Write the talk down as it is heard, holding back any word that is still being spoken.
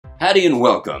Howdy and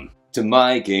welcome to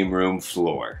my game room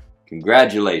floor.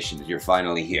 Congratulations, you're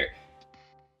finally here.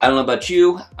 I don't know about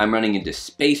you, I'm running into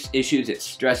space issues. It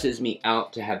stresses me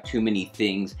out to have too many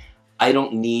things. I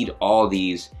don't need all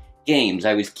these games.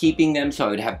 I was keeping them so I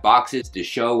would have boxes to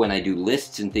show when I do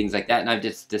lists and things like that, and I've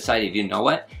just decided, you know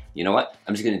what?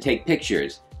 I'm just gonna take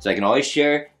pictures. So I can always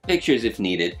share pictures if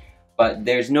needed, but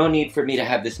there's no need for me to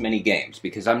have this many games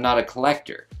because I'm not a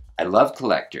collector. I love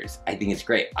collectors. I think it's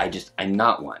great. I'm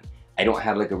not one. I don't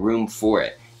have like a room for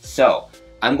it. So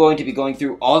I'm going to be going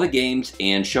through all the games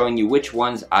and showing you which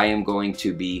ones I am going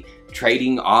to be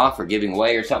trading off or giving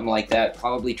away or something like that.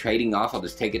 Probably trading off. I'll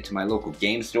just take it to my local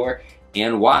game store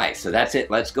and why. So that's it.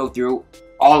 Let's go through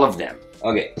all of them.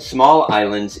 Okay, Small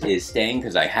Islands is staying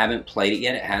because I haven't played it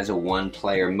yet. It has a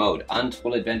one-player mode.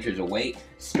 Untold Adventures Await,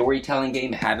 storytelling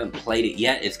game, haven't played it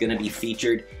yet. It's going to be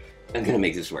featured, I'm going to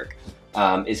make this work.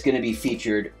 It's going to be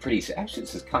featured pretty soon. Actually,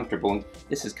 this is comfortable.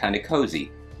 This is kind of cozy.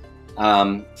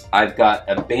 I've got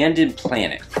Abandoned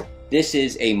Planet. This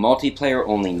is a multiplayer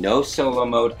only, no solo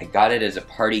mode. I got it as a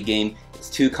party game. It's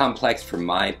too complex for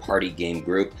my party game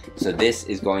group, so this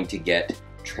is going to get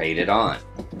traded on.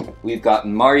 We've got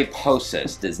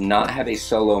Mariposas, does not have a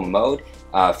solo mode,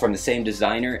 from the same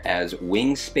designer as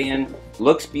Wingspan.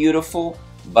 Looks beautiful,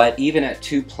 but even at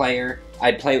 2-player,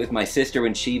 I'd play it with my sister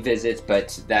when she visits,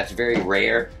 but that's very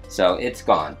rare, so it's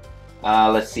gone.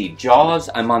 Let's see, Jaws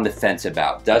I'm on the fence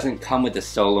about. Doesn't come with a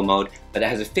solo mode, but it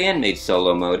has a fan-made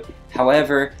solo mode.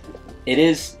 However, it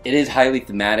is highly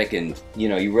thematic and,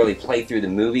 you really play through the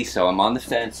movie, so I'm on the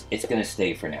fence. It's gonna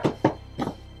stay for now.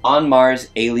 On Mars,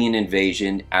 Alien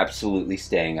Invasion, absolutely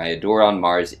staying. I adore On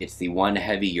Mars. It's the one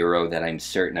heavy Euro that I'm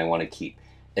certain I want to keep.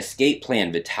 Escape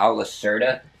Plan, Vital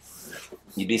Lacerda,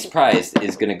 you'd be surprised,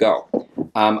 is going to go.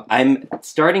 I'm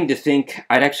starting to think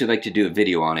I'd actually like to do a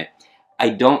video on it. I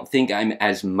don't think I'm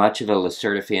as much of a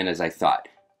Lacerda fan as I thought.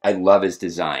 I love his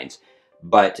designs.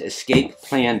 But Escape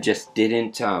Plan just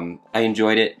didn't, I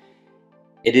enjoyed it.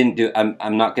 It didn't do,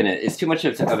 I'm not gonna, it's too much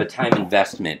of a time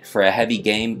investment for a heavy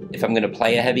game. If I'm gonna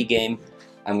play a heavy game,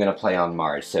 I'm gonna play On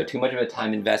Mars. So too much of a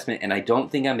time investment, and I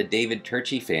don't think I'm a David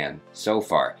Turczi fan so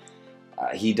far.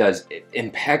 He does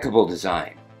impeccable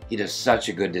design. He does such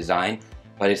a good design,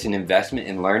 but it's an investment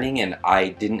in learning, and I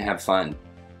didn't have fun.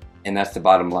 And that's the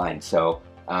bottom line. So,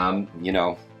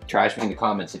 trash me in the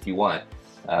comments if you want.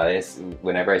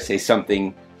 Whenever I say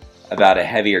something about a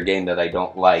heavier game that I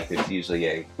don't like, there's usually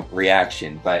a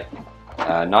reaction, but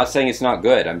not saying it's not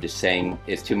good. I'm just saying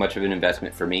it's too much of an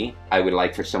investment for me. I would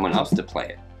like for someone else to play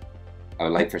it. I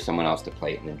would like for someone else to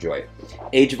play it and enjoy it.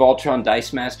 Age of Ultron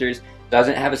Dice Masters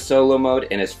doesn't have a solo mode,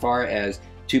 and as far as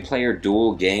 2-player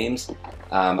dual games,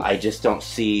 I just don't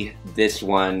see this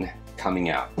one coming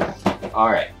out.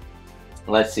 Alright,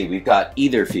 let's see, we've got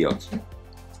Either Fields.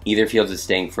 Either Fields is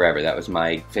staying forever. That was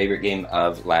my favorite game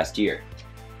of last year.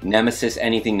 Nemesis,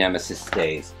 anything Nemesis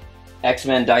stays.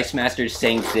 X-Men Dice Masters,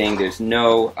 same thing. There's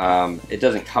no, it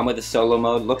doesn't come with a solo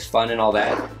mode. Looks fun and all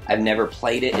that. I've never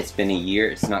played it. It's been a year.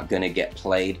 It's not gonna get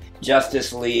played.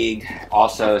 Justice League,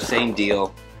 also same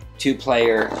deal.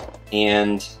 2-player,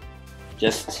 and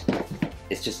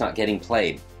it's just not getting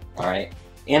played. All right.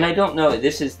 And I don't know.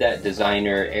 This is that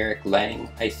designer Eric Lang,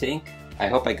 I think. I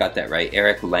hope I got that right.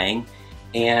 Eric Lang,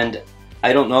 and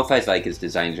I don't know if I like his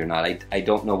designs or not. I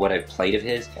don't know what I've played of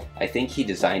his. I think he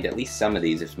designed at least some of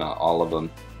these, if not all of them.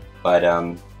 But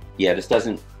yeah, this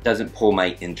doesn't pull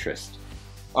my interest.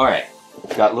 All right,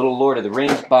 got little Lord of the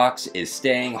Rings box is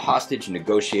staying. Hostage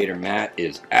Negotiator Matt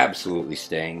is absolutely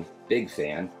staying. Big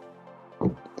fan.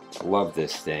 Love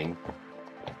this thing.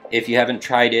 If you haven't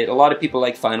tried it, a lot of people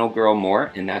like Final Girl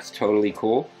more, and that's totally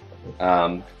cool.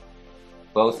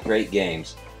 Both great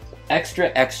games.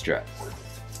 Extra Extra.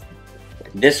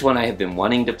 This one I have been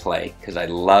wanting to play because I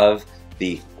love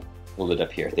the, hold it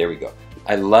up here, there we go.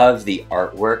 I love the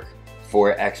artwork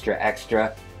for Extra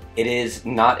Extra. It is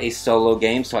not a solo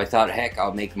game, so I thought, heck,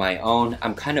 I'll make my own.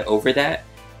 I'm kind of over that.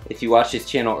 If you watched this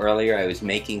channel earlier, I was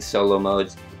making solo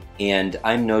modes, and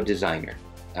I'm no designer.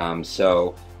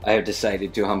 So I have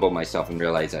decided to humble myself and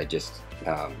realize I just,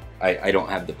 I don't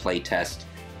have the play test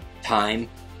time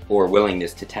or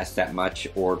willingness to test that much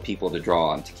or people to draw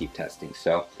on to keep testing.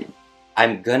 So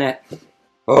I'm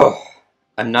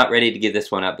not ready to give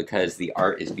this one up because the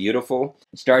art is beautiful.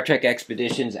 Star Trek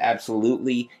Expeditions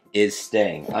absolutely is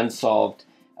staying. Unsolved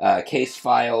case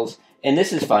files, and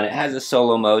this is fun. It has a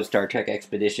solo mode, Star Trek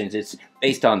Expeditions. It's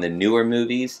based on the newer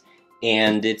movies,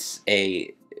 and it's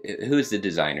a, who's the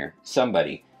designer?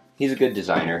 Somebody. He's a good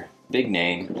designer, big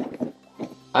name.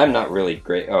 I'm not really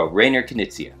great. Oh, Rainer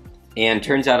Knizia. And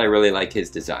turns out I really like his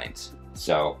designs.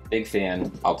 So, big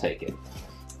fan, I'll take it.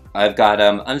 I've got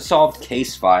unsolved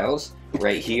case files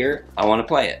right here. I want to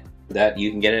play it. That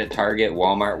you can get it at Target,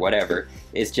 Walmart, whatever.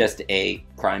 It's just a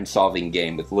crime-solving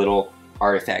game with little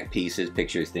artifact pieces,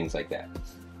 pictures, things like that.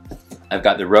 I've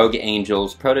got the Rogue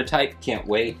Angels prototype. Can't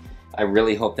wait. I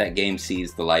really hope that game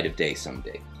sees the light of day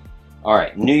someday.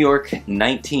 Alright, New York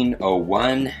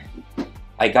 1901.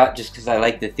 I got just because I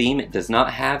like the theme. It does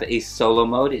not have a solo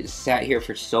mode. It's sat here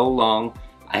for so long.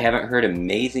 I haven't heard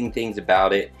amazing things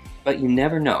about it, but you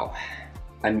never know.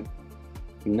 I'm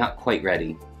not quite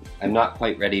ready. I'm not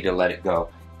quite ready to let it go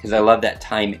because I love that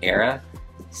time era.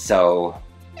 So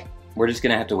we're just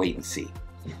gonna have to wait and see.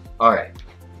 Alright.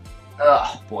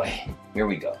 Oh boy, here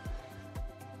we go.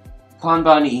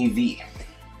 Kanban EV.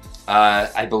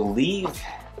 I believe,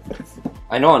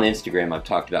 I know on Instagram I've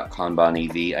talked about Kanban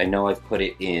EV. I know I've put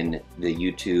it in the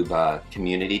YouTube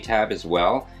community tab as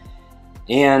well.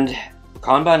 And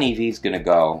Kanban EV is gonna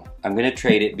go. I'm gonna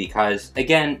trade it because,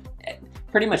 again,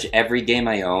 pretty much every game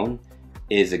I own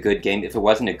is a good game. If it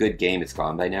wasn't a good game, it's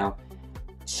gone by now.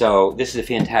 So this is a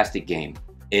fantastic game.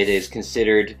 It is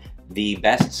considered the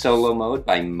best solo mode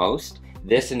by most.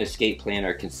 This and Escape Plan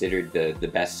are considered the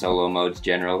best solo modes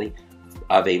generally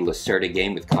of a Lacerda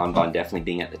game, with Kanban definitely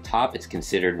being at the top. It's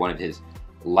considered one of his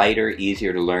lighter,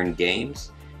 easier to learn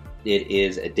games. It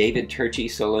is a David Turczi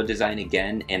solo design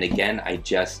again, and again, I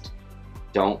just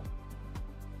don't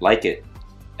like it.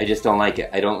 I just don't like it.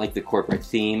 I don't like the corporate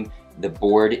theme. The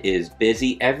board is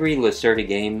busy. Every Lacerda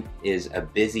game is a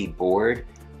busy board.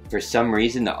 For some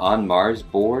reason, the On Mars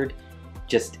board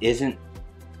just isn't,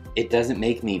 it doesn't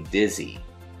make me busy.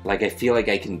 Like, I feel like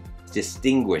I can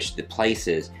distinguish the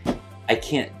places. I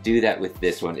can't do that with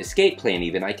this one. Escape Plan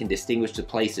even, I can distinguish the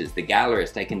places. The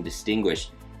Gallerist, I can distinguish.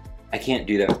 I can't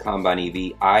do that with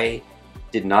Kanban EV. I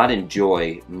did not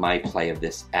enjoy my play of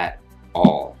this at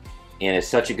all. And it's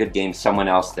such a good game, someone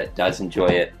else that does enjoy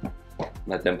it,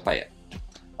 let them play it.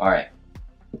 Alright.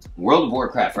 World of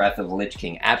Warcraft Wrath of the Lich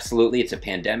King. Absolutely, it's a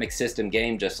pandemic system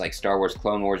game, just like Star Wars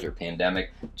Clone Wars or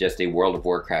Pandemic, just a World of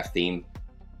Warcraft theme.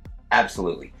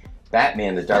 Absolutely.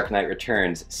 Batman The Dark Knight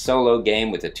Returns, solo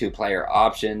game with a 2-player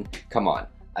option. Come on,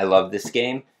 I love this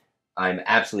game. I'm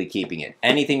absolutely keeping it.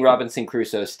 Anything Robinson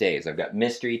Crusoe stays. I've got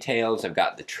Mystery Tales, I've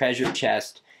got the Treasure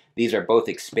Chest. These are both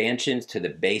expansions to the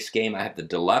base game. I have the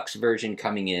deluxe version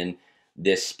coming in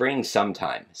this spring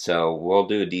sometime, so we'll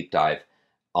do a deep dive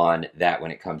on that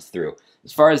when it comes through.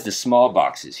 As far as the small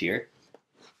boxes here,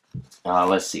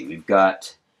 let's see. We've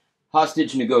got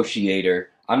Hostage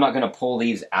Negotiator. I'm not going to pull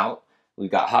these out.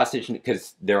 We've got Hostage,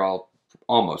 because they're all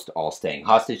almost all staying.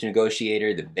 Hostage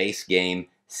Negotiator, the base game,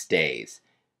 stays.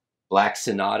 Black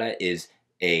Sonata is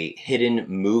a hidden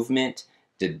movement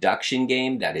deduction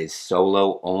game that is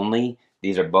solo only.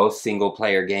 These are both single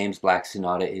player games. Black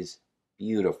Sonata is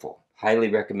beautiful. Highly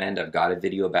recommend. I've got a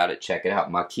video about it. Check it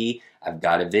out. Maquis, I've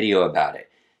got a video about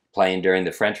it. Playing during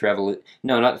the French Revolution.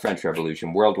 No, not the French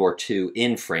Revolution. World War II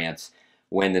in France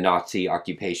when the Nazi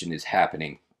occupation is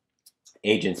happening.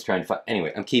 Agents trying to fight.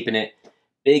 Anyway, I'm keeping it.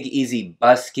 Big Easy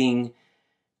Busking.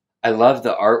 I love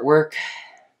the artwork.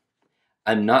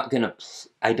 I'm not going to...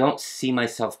 I don't see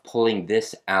myself pulling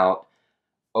this out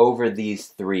over these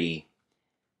three.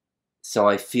 So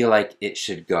I feel like it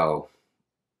should go.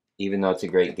 Even though it's a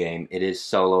great game, it is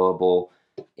soloable,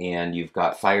 and you've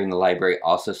got Fire in the Library,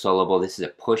 also soloable. This is a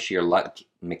push your luck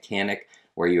mechanic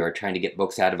where you are trying to get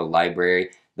books out of a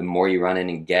library. The more you run in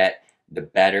and get, the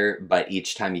better, but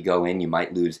each time you go in, you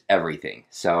might lose everything.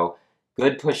 So,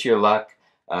 good push your luck.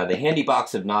 The Handy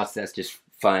Box of Knots, that's just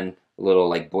fun, little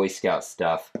like Boy Scout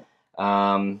stuff.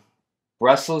 Brussels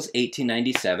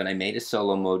 1897, I made a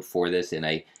solo mode for this, and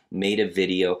I made a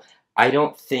video. I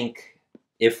don't think,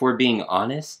 if we're being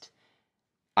honest,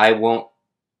 I won't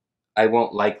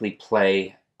likely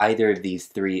play either of these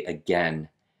three again.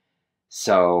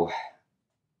 So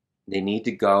they need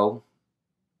to go.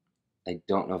 I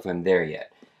don't know if I'm there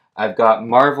yet. I've got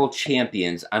Marvel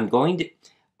Champions. I'm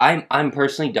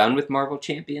personally done with Marvel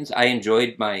Champions. I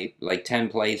enjoyed my like 10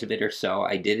 plays of it or so.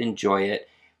 I did enjoy it.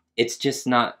 It's just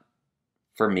not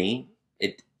for me.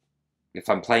 If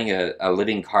I'm playing a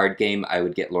living card game, I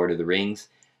would get Lord of the Rings.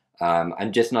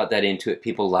 I'm just not that into it.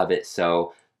 People love it,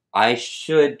 so I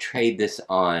should trade this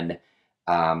on.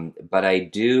 But I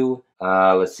do,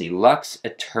 let's see, Lux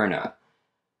Eterna.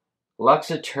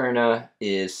 Lux Eterna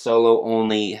is solo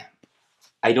only.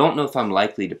 I don't know if I'm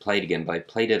likely to play it again, but I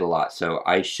played it a lot, so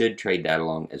I should trade that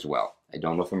along as well. I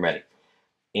don't know if I'm ready.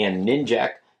 And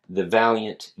Ninjak, the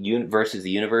Valiant versus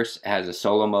the Universe, has a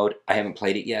solo mode. I haven't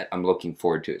played it yet. I'm looking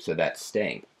forward to it, so that's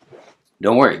staying.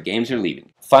 Don't worry, games are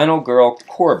leaving. Final Girl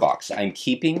Core Box I'm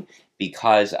keeping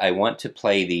because I want to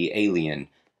play the Alien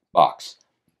box.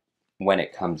 when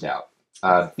it comes out.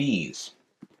 Bees.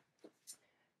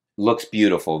 Looks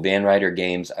beautiful. Van Ryder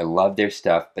Games, I love their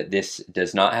stuff, but this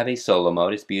does not have a solo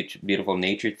mode. It's a beautiful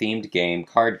nature-themed game,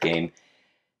 card game,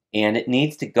 and it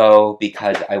needs to go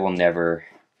because I will never...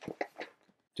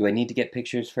 Do I need to get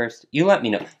pictures first? You let me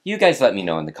know. You guys let me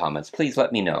know in the comments. Please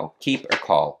let me know. Keep or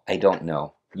call. I don't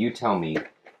know. You tell me,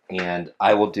 and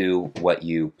I will do what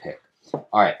you pick.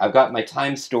 Alright, I've got my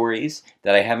Time Stories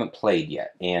that I haven't played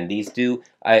yet, and these do...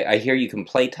 I hear you can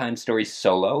play Time Stories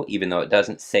solo, even though it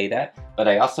doesn't say that, but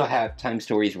I also have Time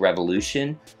Stories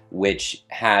Revolution, which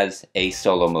has a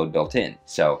solo mode built in,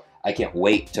 so I can't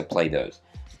wait to play those.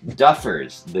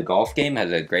 Duffers, the golf game,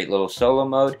 has a great little solo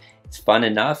mode. It's fun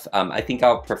enough. I think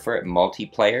I'll prefer it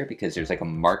multiplayer because there's like a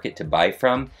market to buy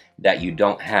from that you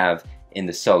don't have in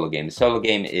the solo game. The solo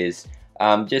game is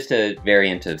just a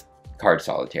variant of card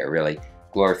solitaire, really.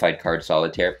 Glorified card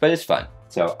solitaire, but it's fun,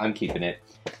 so I'm keeping it.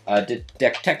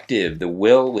 Detective, The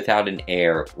Will Without an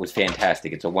Heir was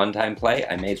fantastic. It's a one-time play.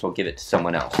 I may as well give it to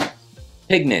someone else.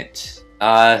 Pigment.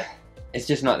 It's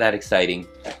just not that exciting,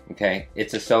 okay?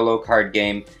 It's a solo card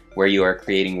game where you are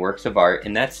creating works of art,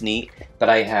 and that's neat, but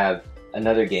I have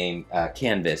another game,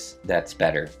 Canvas, that's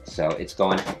better, so it's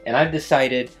going. And I've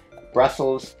decided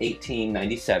Brussels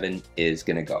 1897 is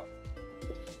gonna go.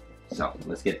 So,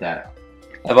 let's get that out.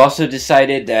 I've also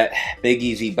decided that Big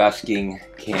Easy Busking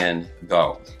can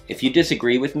go. If you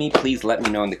disagree with me, please let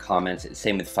me know in the comments.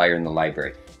 Same with Fire in the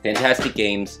Library. Fantastic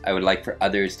games. I would like for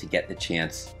others to get the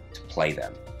chance to play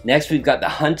them. Next, we've got the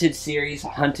Hunted series,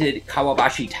 Hunted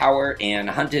Kawabashi Tower, and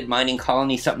Hunted Mining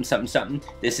Colony something something something.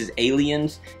 This is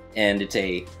Aliens, and it's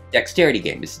a dexterity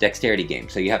game. It's a dexterity game,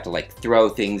 so you have to like throw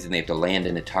things and they have to land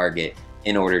in a target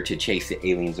in order to chase the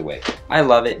aliens away. I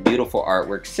love it. Beautiful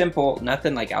artwork. Simple.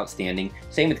 Nothing like outstanding.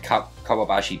 Same with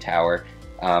Kawabashi Tower.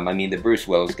 I mean, the Bruce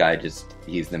Willis guy,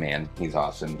 he's the man. He's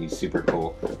awesome. He's super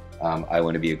cool. I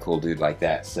want to be a cool dude like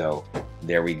that. So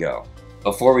there we go.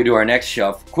 Before we do our next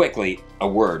shelf, quickly, a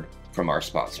word from our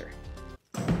sponsor.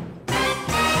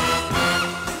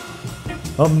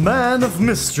 A man of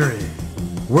mystery.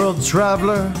 World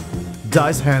traveler.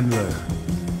 Dice handler.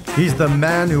 He's the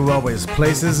man who always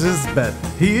places his bet.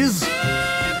 He's...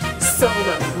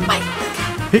 Solo Mike.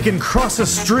 He can cross a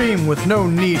stream with no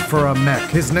need for a mech.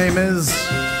 His name is...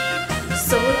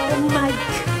 Solo Mike.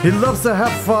 He loves to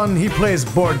have fun. He plays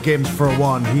board games for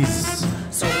one. He's...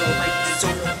 Solo Mike,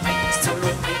 Solo Mike, Solo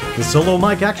Mike. The Solo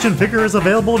Mike action figure is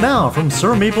available now from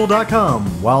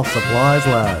SirMeeple.com while supplies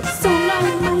last. Solo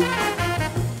Mike.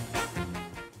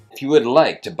 If you would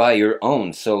like to buy your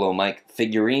own Solo Mike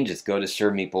figurine, just go to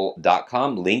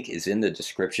SirMeeple.com. Link is in the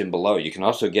description below. You can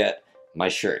also get my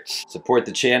shirts. Support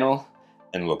the channel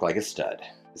and look like a stud,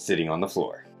 sitting on the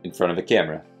floor in front of a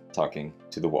camera, talking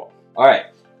to the wall. Alright,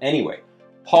 anyway,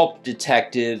 Pulp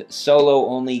Detective,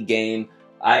 solo-only game.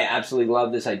 I absolutely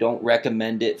love this. I don't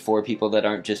recommend it for people that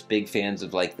aren't just big fans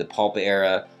of like the Pulp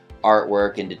era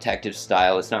artwork and detective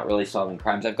style. It's not really solving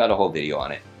crimes. I've got a whole video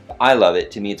on it. I love it.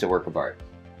 To me, it's a work of art.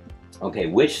 Okay,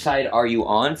 which side are you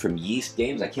on from Yeast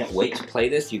Games? I can't wait to play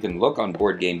this. You can look on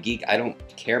Board Game Geek. I don't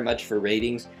care much for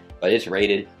ratings, but it's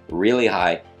rated really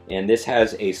high. And this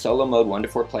has a solo mode, 1 to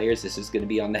 4 players. This is going to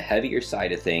be on the heavier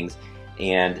side of things.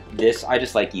 And this, I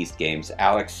just like Yeast Games.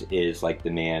 Alex is like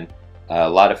the man. A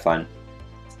lot of fun.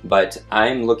 But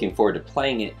I'm looking forward to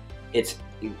playing it.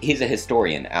 He's a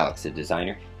historian, Alex, a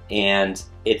designer. And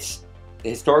it's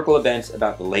historical events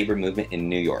about the labor movement in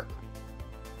New York.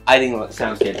 I think it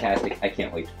sounds fantastic. I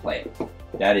can't wait to play it.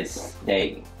 That is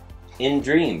staying. In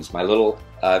Dreams, my little,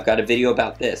 I've got a video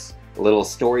about this. A little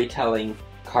storytelling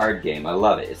card game. I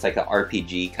love it. It's like an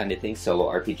RPG kind of thing,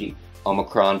 solo RPG.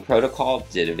 Omicron Protocol,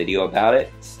 did a video about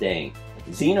it. Staying.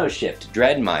 Xenoshift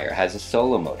Dreadmire has a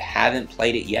solo mode. Haven't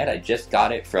played it yet. I just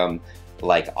got it from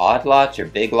like Odd Lots or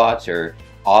Big Lots or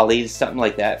Ollie's, something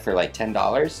like that for like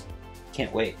 $10.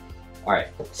 Can't wait.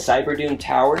 Alright, Cyberdoom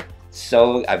Tower.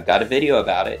 So I've got a video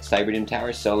about it. Cyberdoom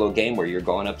Tower solo game where you're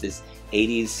going up this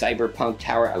 80s cyberpunk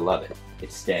tower. I love it.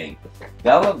 It's staying.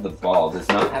 Belle of the Ball does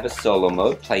not have a solo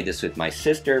mode. Played this with my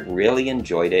sister. Really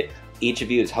enjoyed it. Each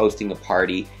of you is hosting a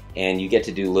party and you get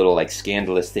to do little like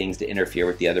scandalous things to interfere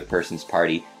with the other person's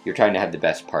party. You're trying to have the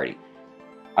best party.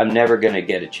 I'm never going to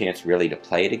get a chance really to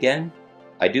play it again.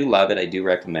 I do love it. I do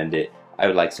recommend it. I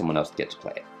would like someone else to get to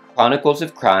play it. Chronicles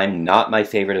of Crime, not my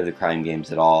favorite of the crime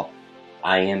games at all.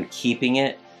 I am keeping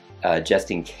it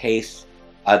just in case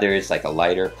others, like a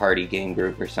lighter party game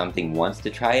group or something, wants to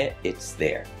try it. It's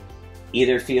there.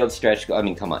 Etherfield Stretch Goal. I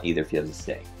mean, come on, Etherfield is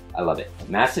staying. I love it.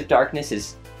 Massive Darkness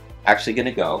is actually going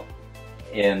to go.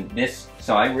 And this,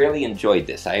 so I really enjoyed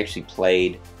this. I actually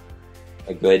played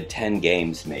a good 10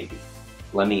 games maybe.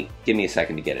 Give me a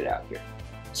second to get it out here.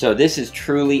 So this is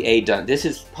truly this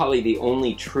is probably the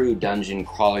only true dungeon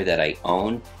crawler that I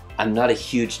own. I'm not a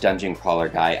huge dungeon crawler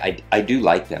guy. I do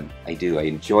like them. I do. I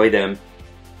enjoy them.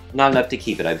 Not enough to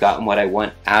keep it. I've gotten what I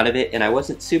want out of it, and I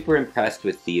wasn't super impressed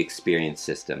with the experience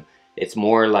system. It's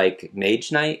more like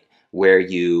Mage Knight, where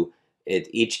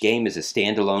each game is a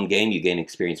standalone game. You gain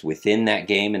experience within that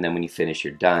game, and then when you finish,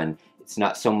 you're done. It's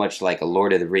not so much like a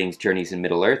Lord of the Rings Journeys in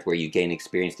Middle-earth, where you gain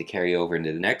experience to carry over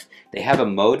into the next. They have a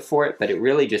mode for it, but it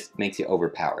really just makes you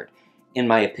overpowered, in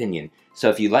my opinion. So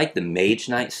if you like the Mage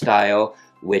Knight style,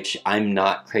 which I'm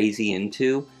not crazy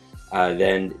into,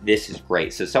 then this is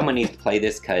great. So someone needs to play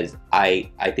this, because I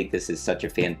think this is such a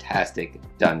fantastic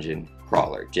dungeon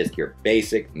crawler. Just your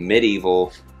basic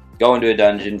medieval, go into a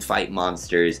dungeon, fight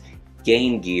monsters,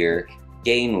 gain gear,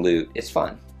 gain loot. It's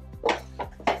fun.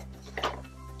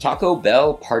 Taco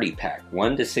Bell Party Pack,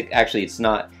 1 to 6. Actually, it's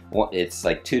not. It's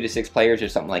like 2 to 6 players or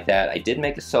something like that. I did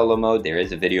make a solo mode. There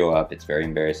is a video up. It's very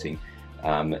embarrassing.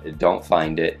 Don't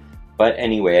find it. But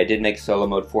anyway, I did make a solo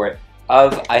mode for it.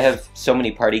 I have so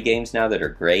many party games now that are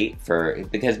great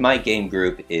because my game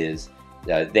group is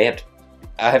I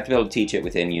have to be able to teach it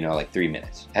within like 3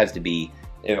 minutes. It has to be,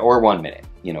 or 1 minute.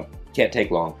 Can't take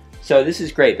long. So this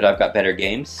is great, but I've got better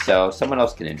games, so someone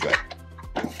else can enjoy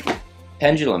it.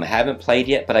 Pendulum, I haven't played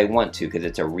yet, but I want to because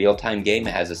it's a real-time game.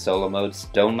 It has a solo mode.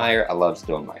 Stonemaier, I love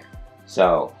Stonemaier.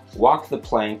 So, Walk the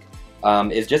Plank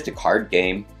is just a card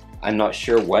game. I'm not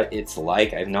sure what it's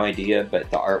like. I have no idea, but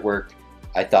the artwork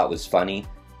I thought was funny.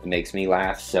 It makes me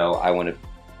laugh, so I want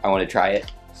to try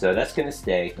it. So that's gonna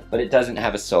stay, but it doesn't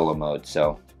have a solo mode.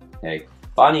 So, hey,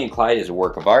 Bonnie and Clyde is a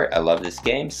work of art. I love this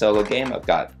game, solo game. I've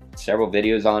got several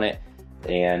videos on it,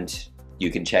 and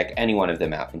you can check any one of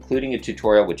them out, including a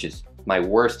tutorial, which is my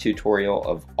worst tutorial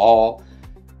of all,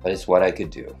 but it's what I could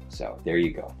do. So there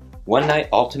you go. One Night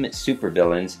Ultimate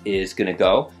Supervillains is gonna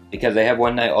go because I have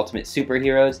One Night Ultimate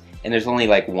Superheroes, and there's only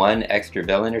like 1 extra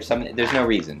villain or something. There's no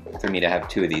reason for me to have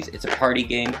 2 of these. It's a party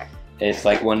game. It's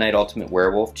like One Night Ultimate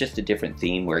Werewolf, just a different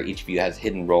theme where each of you has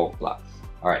hidden role, blah.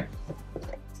 All right,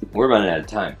 we're running out of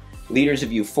time. Leaders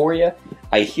of Euphoria.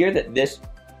 I hear that this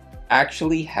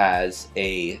actually has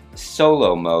a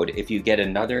solo mode if you get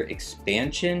another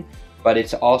expansion, but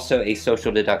it's also a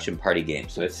social deduction party game,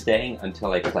 so it's staying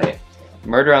until I play it.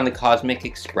 Murder on the Cosmic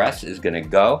Express is gonna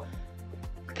go.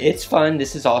 It's fun.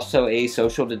 This is also a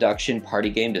social deduction party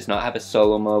game. Does not have a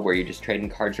solo mode where you're just trading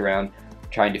cards around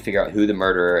trying to figure out who the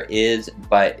murderer is,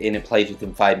 and it plays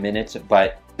within 5 minutes,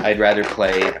 but I'd rather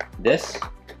play this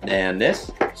than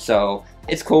this, so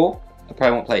it's cool. I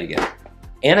probably won't play it again.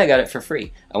 And I got it for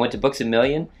free. I went to Books A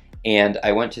Million, and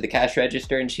I went to the cash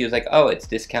register, and she was like, oh, it's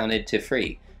discounted to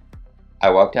free. I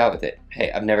walked out with it.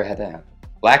 Hey, I've never had that happen.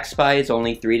 Black Spy is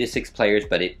only 3 to 6 players,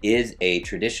 but it is a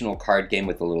traditional card game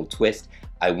with a little twist.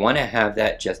 I want to have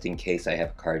that just in case I have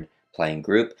a card playing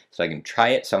group, so I can try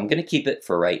it, so I'm going to keep it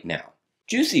for right now.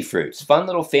 Juicy Fruits, fun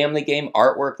little family game.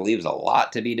 Artwork leaves a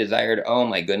lot to be desired. Oh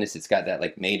my goodness, it's got that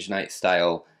like Mage Knight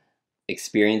style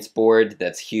experience board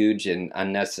that's huge and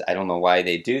unnecessary. I don't know why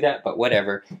they do that, but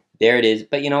whatever. There it is.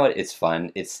 But you know what? It's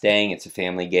fun. It's staying. It's a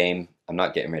family game. I'm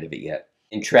not getting rid of it yet.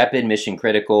 Intrepid Mission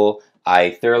Critical, I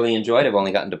thoroughly enjoyed. I've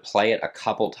only gotten to play it a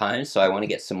couple times, so I want to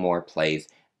get some more plays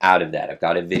out of that. I've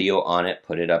got a video on it,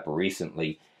 put it up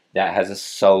recently, that has a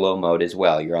solo mode as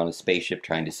well. You're on a spaceship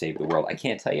trying to save the world. I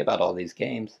can't tell you about all these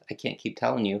games. I can't keep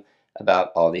telling you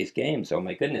about all these games. Oh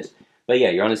my goodness. But yeah,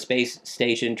 you're on a space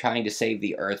station trying to save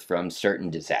the Earth from certain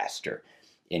disaster.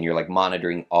 And you're like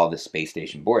monitoring all the space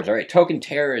station boards. All right, Token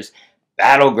Terrors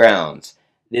Battlegrounds.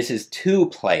 This is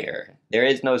 2-player. There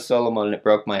is no solo mode and it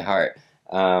broke my heart.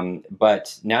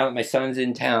 But now that my son's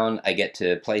in town, I get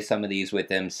to play some of these with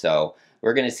him. So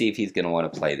we're going to see if he's going to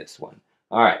want to play this one.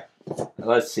 All right.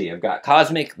 Let's see, I've got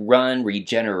Cosmic Run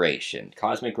Regeneration.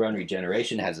 Cosmic Run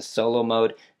Regeneration has a solo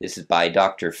mode. This is by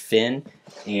Dr. Finn,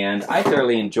 and I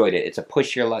thoroughly enjoyed it. It's a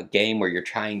push-your-luck game where you're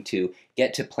trying to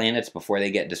get to planets before they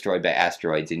get destroyed by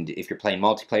asteroids. And if you're playing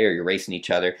multiplayer, you're racing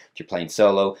each other. If you're playing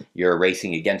solo, you're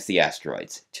racing against the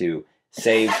asteroids to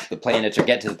save the planets or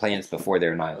get to the planets before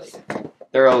they're annihilated.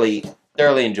 Thoroughly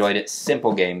enjoyed it.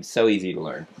 Simple game, so easy to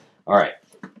learn. All right.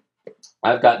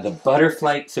 I've got the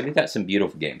Butterfly, so we've got some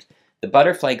beautiful games. The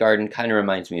Butterfly Garden kind of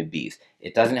reminds me of Bees.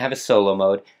 It doesn't have a solo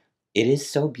mode. It is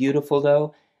so beautiful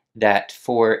though,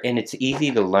 and it's easy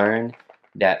to learn,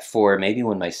 that for maybe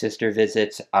when my sister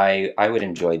visits, I would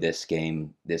enjoy this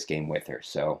game with her.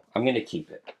 So I'm going to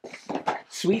keep it.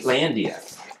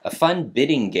 Sweetlandia, a fun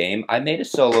bidding game. I made a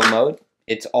solo mode.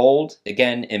 It's old,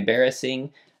 again,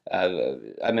 embarrassing.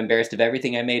 I'm embarrassed of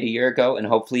everything I made a year ago, and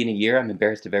hopefully in a year I'm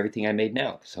embarrassed of everything I made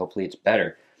now, because hopefully it's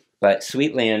better. But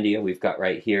Sweetlandia we've got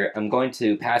right here. I'm going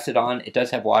to pass it on. It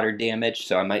does have water damage,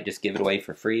 so I might just give it away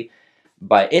for free.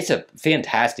 But it's a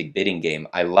fantastic bidding game.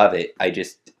 I love it. I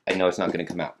know it's not going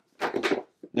to come out.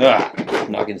 Ugh,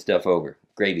 knocking stuff over.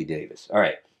 Gravy Davis. All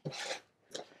right.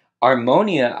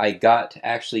 Harmonia I got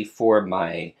actually for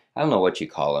my, I don't know what you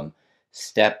call them,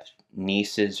 step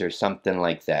nieces or something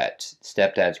like that.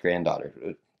 Stepdad's granddaughter.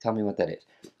 Tell me what that is.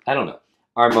 I don't know.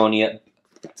 Harmonia.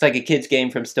 It's like a kid's game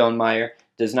from Stonemaier.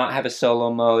 Does not have a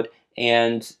solo mode,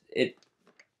 and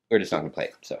we're just not going to play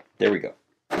it. So there we go.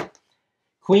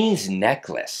 Queen's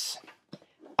Necklace.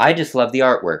 I just love the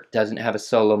artwork. Doesn't have a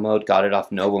solo mode. Got it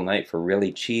off Noble Knight for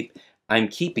really cheap. I'm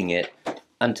keeping it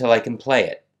until I can play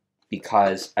it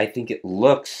because I think it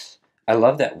looks. I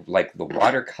love that, like the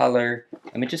watercolor.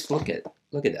 I mean, just look at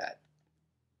that.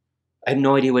 I have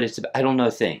no idea what it's about. I don't know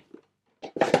a thing.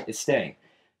 It's staying.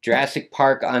 Jurassic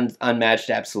Park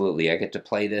unmatched. Absolutely, I get to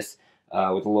play this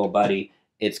with a little buddy.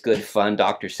 It's good fun.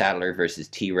 Dr. Sattler versus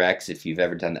T-Rex. If you've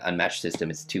ever done the Unmatched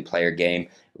system, it's a two-player game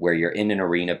where you're in an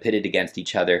arena pitted against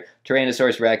each other.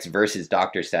 Tyrannosaurus Rex versus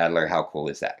Dr. Sattler. How cool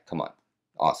is that? Come on.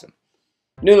 Awesome.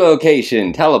 New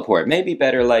location. Teleport. Maybe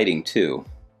better lighting, too.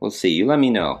 We'll see. You let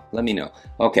me know. Let me know.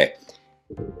 Okay.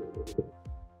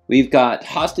 We've got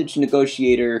Hostage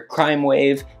Negotiator, Crime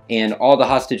Wave, and all the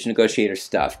Hostage Negotiator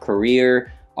stuff.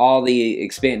 Career, all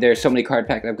the there's so many card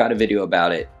packs. I've got a video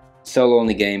about it. Solo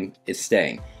only game, it's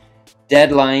staying.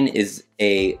 Deadline is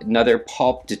another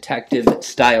pulp detective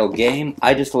style game.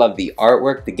 I just love the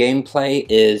artwork. The gameplay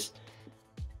is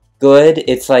good.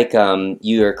 It's like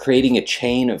you are creating a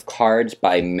chain of cards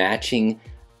by matching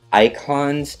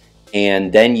icons,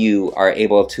 and then you are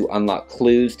able to unlock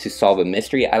clues to solve a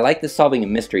mystery. I like the solving a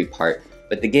mystery part,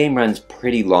 but the game runs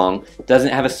pretty long. It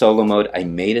doesn't have a solo mode. I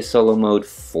made a solo mode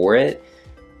for it.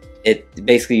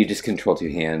 Basically you just control two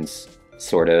hands,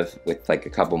 sort of, with like a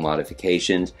couple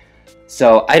modifications.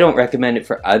 So I don't recommend it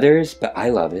for others, but I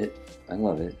love it. I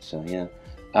love it, so yeah.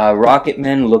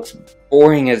 Rocketman looks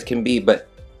boring as can be, but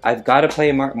I've got to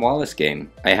play a Martin Wallace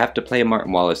game. I have to play a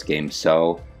Martin Wallace game,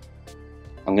 so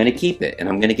I'm going to keep it, and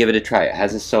I'm going to give it a try. It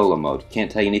has a solo mode. Can't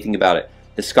tell you anything about it.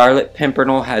 The Scarlet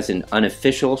Pimpernel has an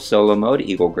unofficial solo mode,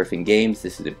 Eagle Griffin Games.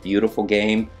 This is a beautiful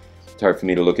game. It's hard for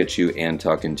me to look at you and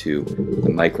talk into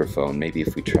the microphone. Maybe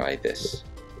if we try this.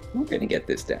 We're going to get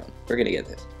this down. We're going to get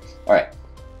this. All right.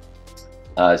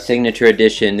 Signature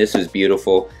Edition. This was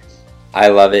beautiful. I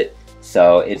love it.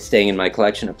 So it's staying in my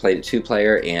collection. I played it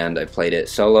two-player and I played it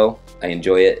solo. I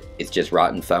enjoy it. It's just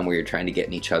rotten fun where you're trying to get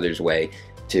in each other's way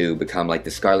to become like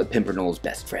the Scarlet Pimpernel's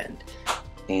best friend.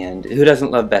 And who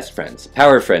doesn't love best friends?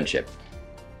 Power of Friendship.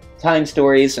 Time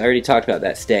Stories. I already talked about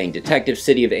that staying. Detective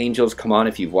City of Angels. Come on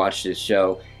if you've watched this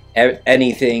show.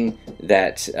 Anything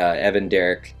that Evan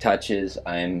Derrick touches,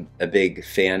 I'm a big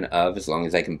fan of as long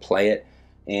as I can play it.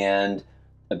 And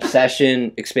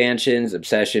Obsession, expansions,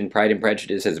 Obsession, Pride and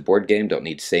Prejudice as a board game, don't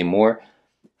need to say more.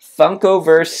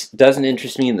 Funkoverse doesn't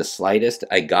interest me in the slightest.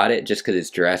 I got it just because it's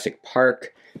Jurassic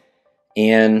Park,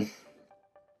 and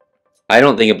I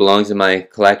don't think it belongs in my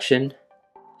collection,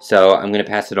 so I'm going to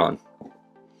pass it on.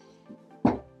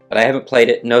 But I haven't played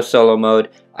it, no solo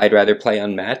mode. I'd rather play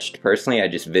Unmatched, personally.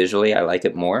 I like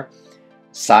it more.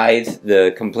 Scythe,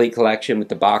 the complete collection with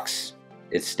the box,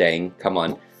 it's staying. Come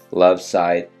on, love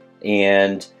Scythe.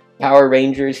 And Power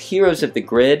Rangers, Heroes of the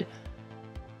Grid,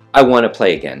 I want to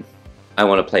play again. I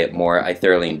want to play it more. I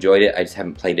thoroughly enjoyed it. I just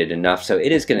haven't played it enough, so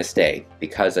it is going to stay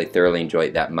because I thoroughly enjoy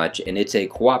it that much. And it's a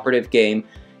cooperative game.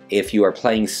 If you are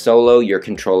playing solo, you're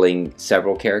controlling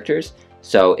several characters,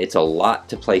 so it's a lot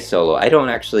to play solo. I don't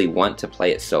actually want to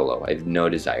play it solo. I have no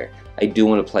desire. I do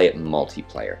want to play it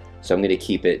multiplayer, so I'm going to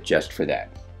keep it just for that.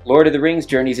 Lord of the Rings,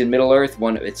 Journeys in Middle-earth,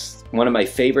 it's one of my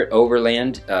favorite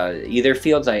Overland. Either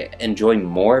fields I enjoy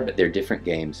more, but they're different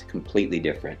games, completely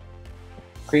different.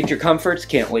 Creature Comforts,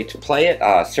 can't wait to play it.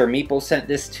 Sir Meeple sent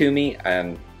this to me.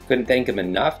 Couldn't thank him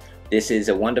enough. This is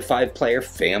a 1 to 5 player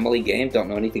family game. Don't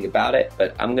know anything about it,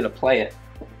 but I'm going to play it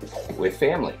with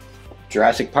family.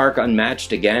 Jurassic Park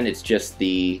Unmatched, again, it's just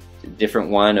the different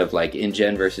one of like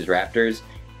InGen versus Raptors.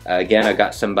 Again, I've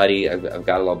got a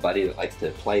little buddy that likes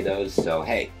to play those, so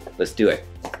hey, let's do it.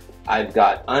 I've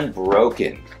got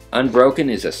Unbroken. Unbroken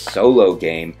is a solo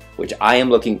game, which I am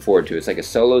looking forward to. It's like a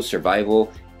solo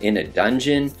survival in a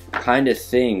dungeon kind of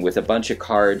thing with a bunch of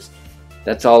cards.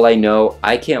 That's all I know.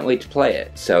 I can't wait to play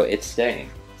it, so it's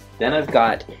staying. Then I've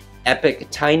got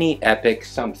Tiny Epic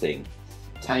something.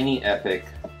 Tiny Epic.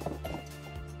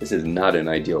 This is not an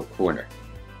ideal corner.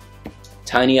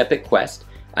 Tiny Epic Quest.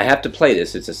 I have to play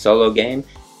this. It's a solo game.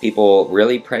 People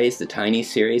really praise the Tiny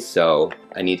series, so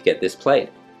I need to get this played.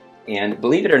 And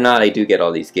believe it or not, I do get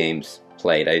all these games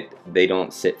played. They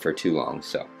don't sit for too long,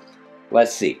 so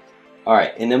let's see. All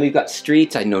right, and then we've got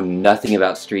Streets. I know nothing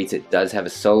about Streets. It does have a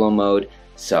solo mode,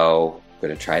 so I'm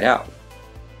gonna try it out.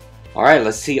 All right,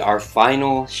 let's see our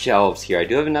final shelves here. I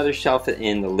do have another shelf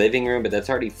in the living room, but that's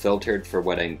already filtered for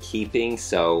what I'm keeping,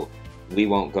 so we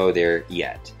won't go there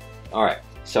yet. All right,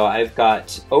 so I've got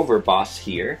Overboss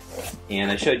here,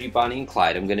 and I showed you Bonnie and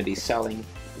Clyde. I'm gonna be selling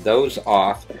those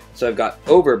off. So I've got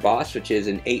Overboss, which is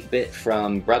an 8-bit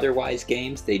from Brotherwise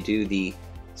Games. They do the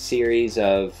series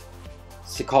of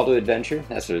Call to Adventure,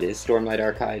 that's what it is, Stormlight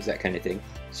Archives, that kind of thing.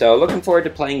 So looking forward to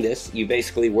playing this. You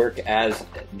basically work as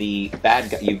the bad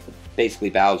guy, you basically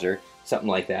Bowser, something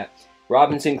like that.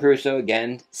 Robinson Crusoe,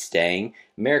 again, staying.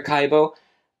 Maracaibo,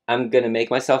 I'm going to make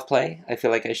myself play. I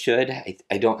feel like I should.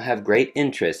 I don't have great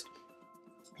interest.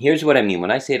 Here's what I mean.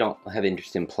 When I say I don't have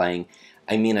interest in playing,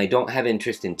 I mean I don't have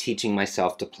interest in teaching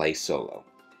myself to play solo.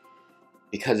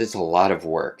 Because it's a lot of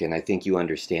work, and I think you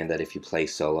understand that if you play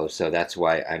solo, so that's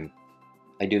why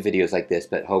I do videos like this,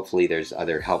 but hopefully there's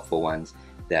other helpful ones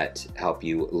that help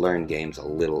you learn games a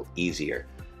little easier.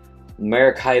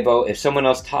 Maracaibo, if someone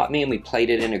else taught me and we played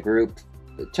it in a group,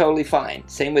 totally fine.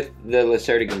 Same with the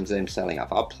Lacerda games that I'm selling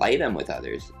off. I'll play them with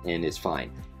others, and it's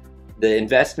fine. The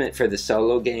investment for the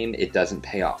solo game, it doesn't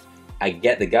pay off. I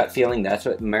get the gut feeling that's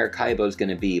what Maracaibo is going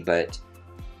to be, but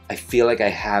I feel like I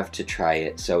have to try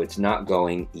it, so it's not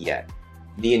going yet.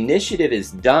 The initiative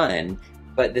is done,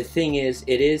 but the thing is,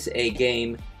 it is a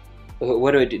game.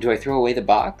 What do I do? Do I throw away the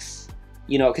box?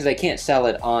 You know, because I can't sell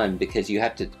it on because you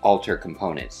have to alter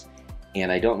components. And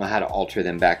I don't know how to alter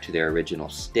them back to their original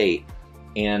state.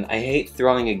 And I hate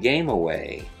throwing a game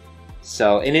away.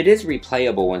 So, and it is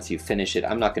replayable once you finish it.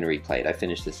 I'm not going to replay it. I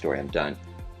finished the story. I'm done.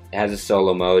 It has a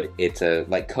solo mode. It's a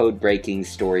like code-breaking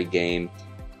story game.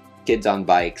 Kids on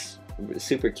bikes.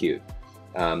 Super cute.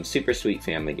 Super sweet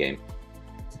family game.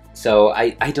 So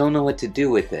I don't know what to do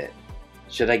with it.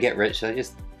 Should I get rid? Should I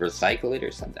just recycle it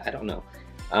or something? I don't know.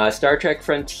 Star Trek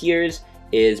Frontiers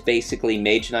is basically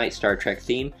Mage Knight Star Trek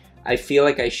theme. I feel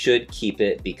like I should keep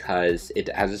it because it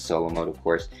has a solo mode, of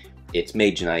course. It's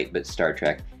Mage Knight, but Star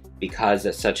Trek. Because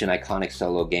it's such an iconic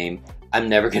solo game, I'm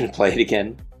never going to play it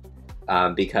again.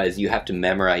 Because you have to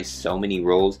memorize so many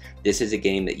rules. This is a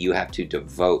game that you have to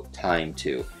devote time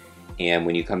to. And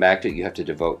when you come back to it, you have to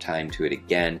devote time to it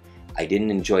again. I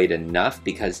didn't enjoy it enough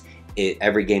because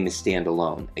every game is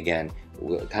standalone. Again,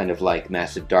 kind of like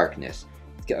Massive Darkness,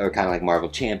 or kind of like Marvel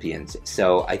Champions.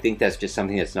 So I think that's just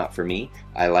something that's not for me.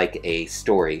 I like a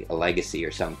story, a legacy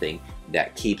or something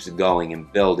that keeps going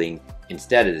and building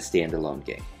instead of the standalone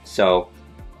game. So,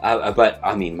 but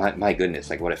I mean, my goodness,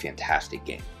 like what a fantastic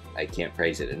game. I can't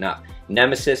praise it enough.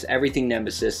 Nemesis, everything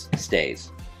Nemesis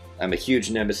stays. I'm a huge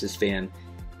Nemesis fan.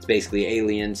 It's basically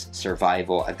aliens,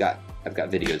 survival. I've got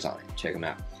videos on it. Check them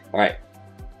out. All right.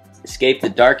 Escape the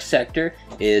Dark Sector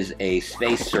is a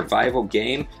space survival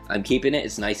game. I'm keeping it.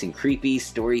 It's nice and creepy,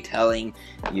 storytelling.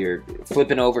 You're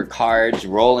flipping over cards,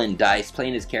 rolling dice,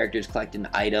 playing as characters, collecting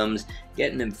items,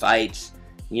 getting in fights.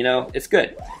 You know, it's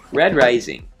good. Red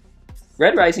Rising.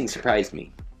 Red Rising surprised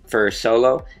me. For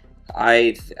solo,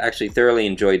 I actually thoroughly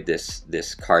enjoyed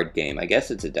this card game. I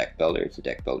guess it's a deck builder. It's a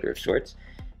deck builder of sorts.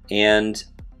 And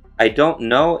I don't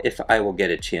know if I will get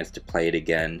a chance to play it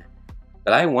again,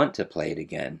 but I want to play it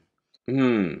again.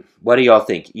 What do y'all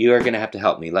think? You are going to have to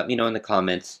help me. Let me know in the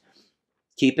comments.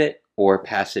 Keep it or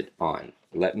pass it on.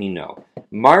 Let me know.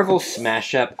 Marvel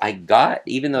Smash Up, I got,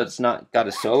 even though it's not got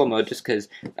a solo mode, just because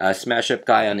Smash Up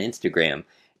Guy on Instagram.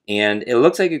 And it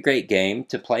looks like a great game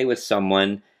to play with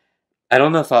someone. I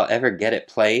don't know if I'll ever get it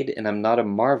played, and I'm not a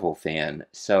Marvel fan.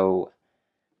 So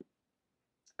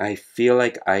I feel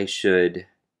like I should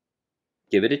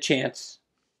give it a chance.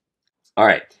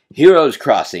 Alright, Heroes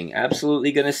Crossing,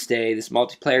 absolutely going to stay. This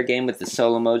multiplayer game with the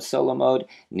solo mode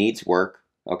needs work.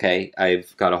 Okay,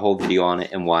 I've got a whole video on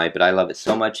it and why, but I love it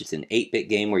so much. It's an 8-bit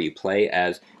game where you play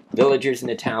as villagers in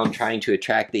a town trying to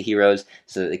attract the heroes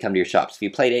so that they come to your shops. If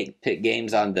you played 8-bit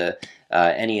games on the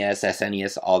NES,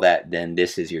 SNES, all that, then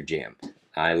this is your jam.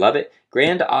 I love it.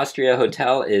 Grand Austria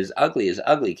Hotel is ugly as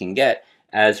ugly can get,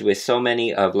 as with so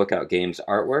many of Lookout Games'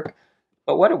 artwork,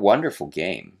 but what a wonderful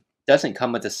game. Doesn't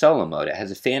come with a solo mode. It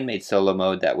has a fan-made solo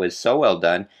mode that was so well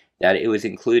done that it was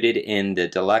included in the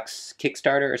deluxe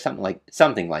Kickstarter or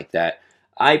something like that.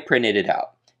 I printed it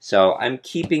out. So I'm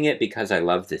keeping it because I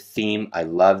love the theme, I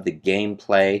love the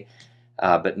gameplay,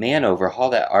 but man,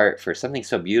 overhaul that art for something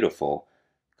so beautiful.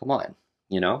 Come on,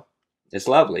 you know? It's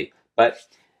lovely. But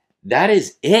that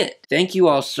is it. Thank you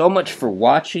all so much for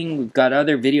watching. We've got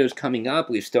other videos coming up.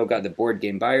 We've still got the Board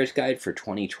Game Buyer's Guide for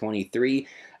 2023.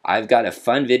 I've got a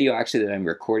fun video actually that I'm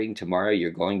recording tomorrow.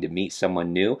 You're going to meet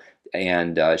someone new.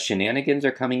 and shenanigans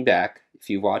are coming back. If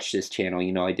you watch this channel,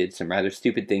 you know I did some rather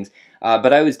stupid things,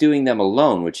 but I was doing them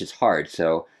alone, which is hard,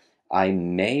 so I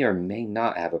may or may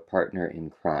not have a partner in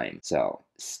crime. So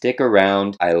stick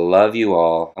around. I love you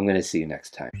all. I'm going to see you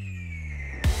next time.